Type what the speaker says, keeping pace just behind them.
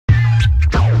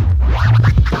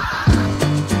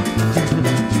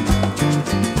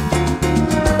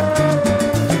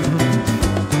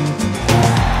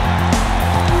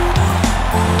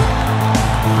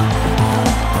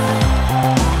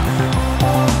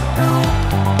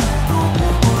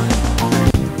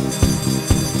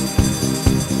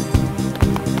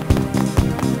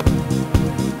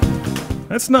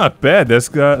That's not bad. That's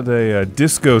got a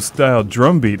disco-style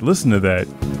drum beat. Listen to that.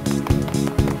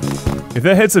 If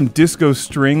that had some disco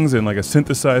strings and like a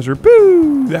synthesizer,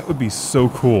 boo, that would be so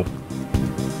cool.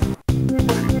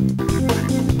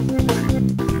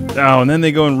 Oh, and then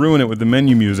they go and ruin it with the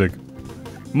menu music.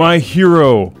 My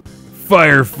Hero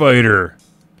Firefighter.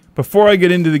 Before I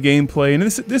get into the gameplay, and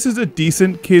this is a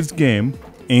decent kids game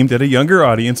aimed at a younger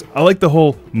audience, I like the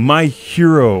whole My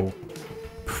Hero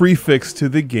prefix to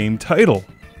the game title.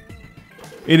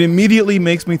 It immediately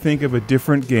makes me think of a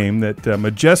different game that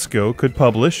Majesco could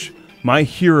publish, My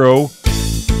Hero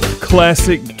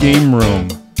Classic Game Room.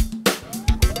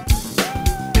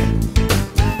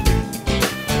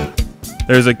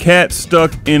 There's a cat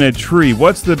stuck in a tree.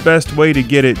 What's the best way to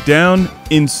get it down?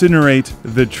 Incinerate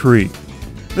the tree.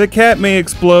 The cat may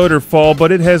explode or fall,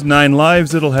 but it has 9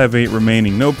 lives, it'll have 8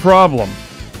 remaining, no problem.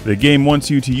 The game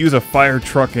wants you to use a fire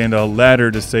truck and a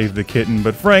ladder to save the kitten,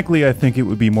 but frankly I think it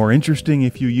would be more interesting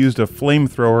if you used a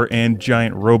flamethrower and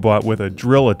giant robot with a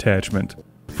drill attachment.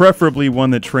 Preferably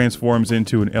one that transforms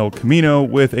into an El Camino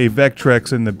with a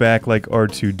Vectrex in the back like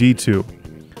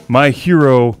R2-D2. My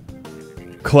Hero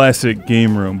Classic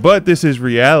Game Room. But this is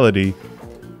reality.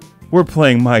 We're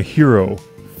playing My Hero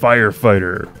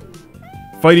Firefighter.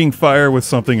 Fighting fire with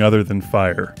something other than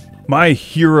fire. My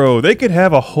Hero, they could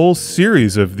have a whole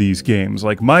series of these games,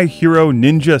 like My Hero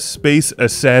Ninja Space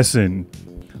Assassin.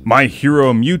 My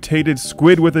Hero Mutated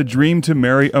Squid with a Dream to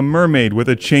Marry a Mermaid with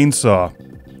a Chainsaw.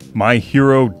 My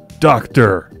Hero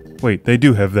Doctor. Wait, they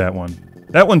do have that one.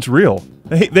 That one's real.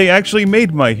 They actually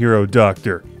made My Hero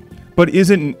Doctor, but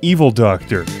isn't an evil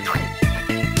doctor.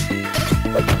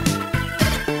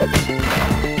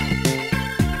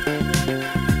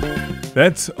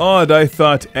 That's odd, I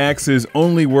thought axes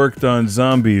only worked on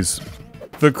zombies.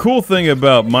 The cool thing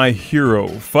about My Hero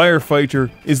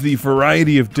Firefighter is the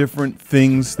variety of different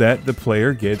things that the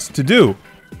player gets to do.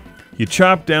 You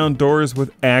chop down doors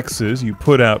with axes, you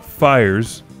put out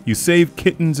fires, you save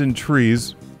kittens and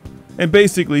trees, and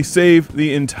basically save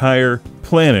the entire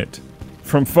planet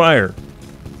from fire.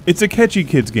 It's a catchy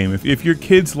kids game. If your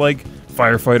kids like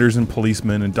firefighters and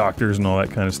policemen and doctors and all that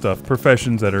kind of stuff,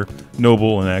 professions that are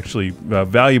noble and actually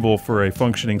valuable for a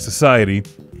functioning society,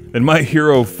 then My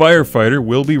Hero Firefighter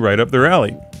will be right up their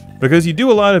alley. Because you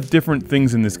do a lot of different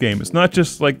things in this game. It's not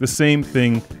just like the same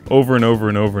thing over and over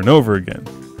and over and over again.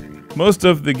 Most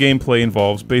of the gameplay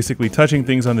involves basically touching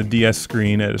things on the DS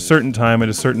screen at a certain time at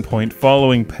a certain point,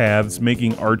 following paths,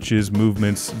 making arches,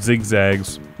 movements,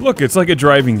 zigzags. Look, it's like a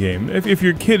driving game. If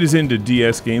your kid is into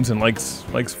DS games and likes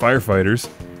firefighters,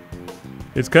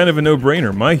 it's kind of a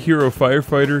no-brainer. My Hero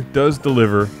Firefighter does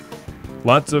deliver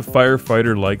lots of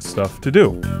firefighter-like stuff to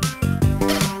do.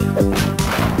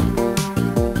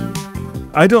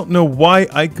 I don't know why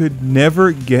I could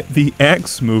never get the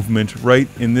axe movement right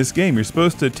in this game. You're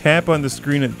supposed to tap on the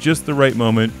screen at just the right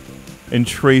moment and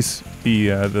trace the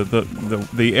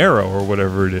arrow or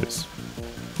whatever it is.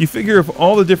 You figure of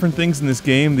all the different things in this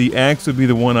game, the axe would be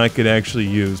the one I could actually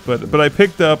use, but I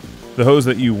picked up the hose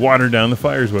that you water down the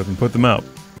fires with and put them out.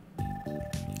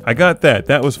 I got that.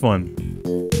 That was fun.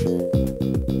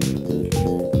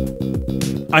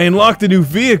 I unlocked a new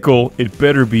vehicle. It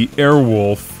better be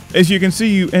Airwolf. As you can see,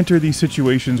 you enter these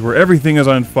situations where everything is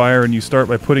on fire and you start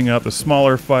by putting out the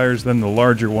smaller fires, then the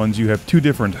larger ones. You have 2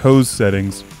 different hose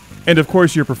settings. And of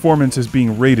course your performance is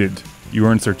being rated. You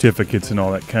earn certificates and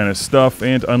all that kind of stuff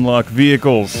and unlock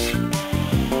vehicles.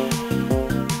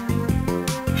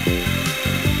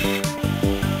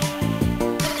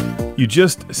 You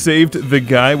just saved the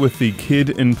guy with the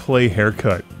kid and play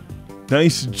haircut.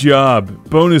 Nice job.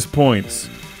 Bonus points.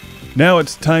 Now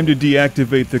it's time to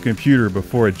deactivate the computer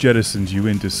before it jettisons you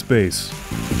into space.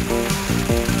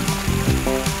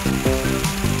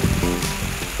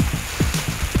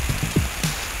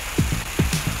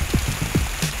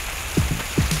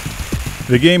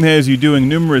 The game has you doing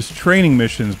numerous training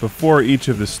missions before each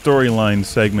of the storyline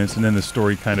segments, and then the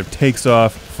story kind of takes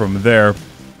off from there.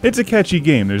 It's a catchy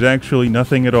game. There's actually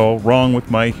nothing at all wrong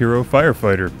with My Hero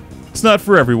Firefighter. It's not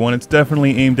for everyone. It's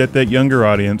definitely aimed at that younger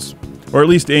audience. Or at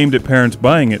least aimed at parents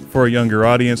buying it for a younger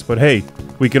audience, but hey,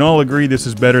 we can all agree this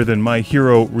is better than My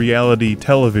Hero reality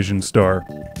television star.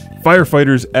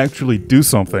 Firefighters actually do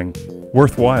something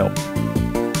worthwhile.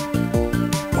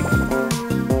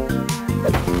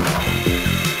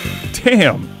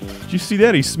 Damn! Did you see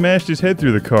that? He smashed his head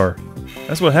through the car.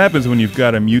 That's what happens when you've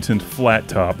got a mutant flat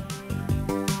top.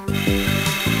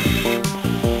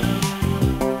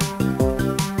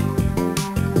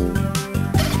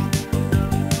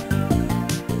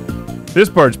 This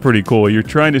part's pretty cool. You're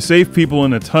trying to save people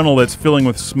in a tunnel that's filling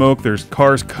with smoke. There's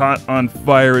cars caught on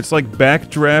fire. It's like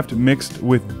Backdraft mixed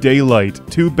with Daylight.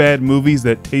 Two bad movies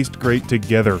that taste great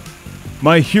together.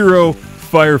 My Hero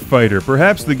Firefighter.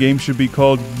 Perhaps the game should be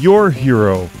called Your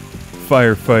Hero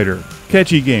Firefighter.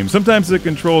 Catchy game. Sometimes the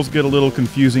controls get a little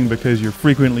confusing because you're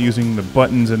frequently using the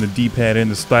buttons and the D-pad and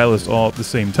the stylus all at the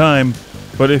same time.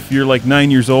 But if you're like 9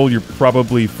 years old, you're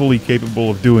probably fully capable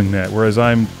of doing that, whereas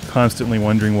I'm constantly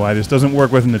wondering why this doesn't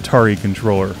work with an Atari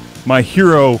controller. My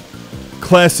Hero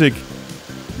classic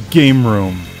game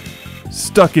room.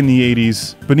 Stuck in the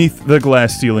 80s, beneath the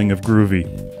glass ceiling of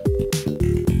Groovy.